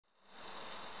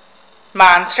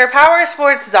Monster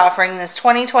Powersports is offering this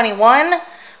 2021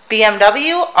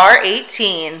 BMW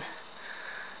R18.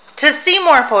 To see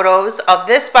more photos of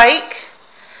this bike,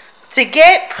 to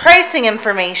get pricing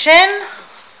information,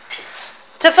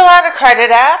 to fill out a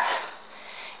credit app,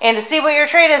 and to see what your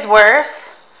trade is worth,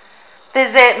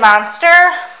 visit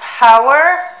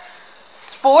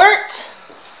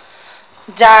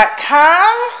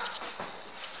monsterpowersport.com.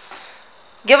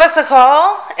 Give us a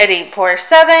call at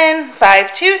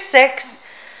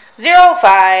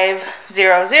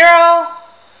 847-526-0500.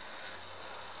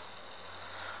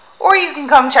 Or you can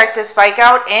come check this bike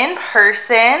out in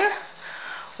person.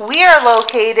 We are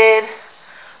located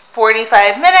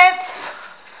 45 minutes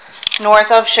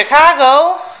north of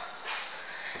Chicago.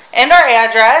 And our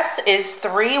address is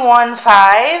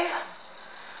 315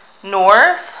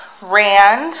 North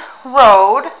Rand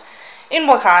Road in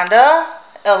Wauconda,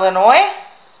 Illinois.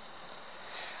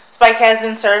 This bike has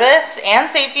been serviced and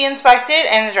safety inspected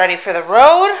and is ready for the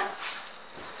road.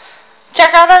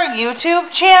 Check out our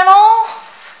YouTube channel.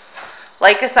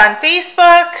 Like us on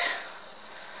Facebook.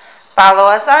 Follow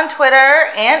us on Twitter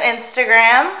and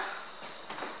Instagram.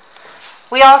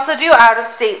 We also do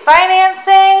out-of-state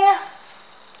financing.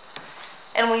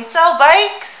 And we sell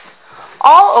bikes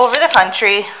all over the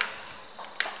country.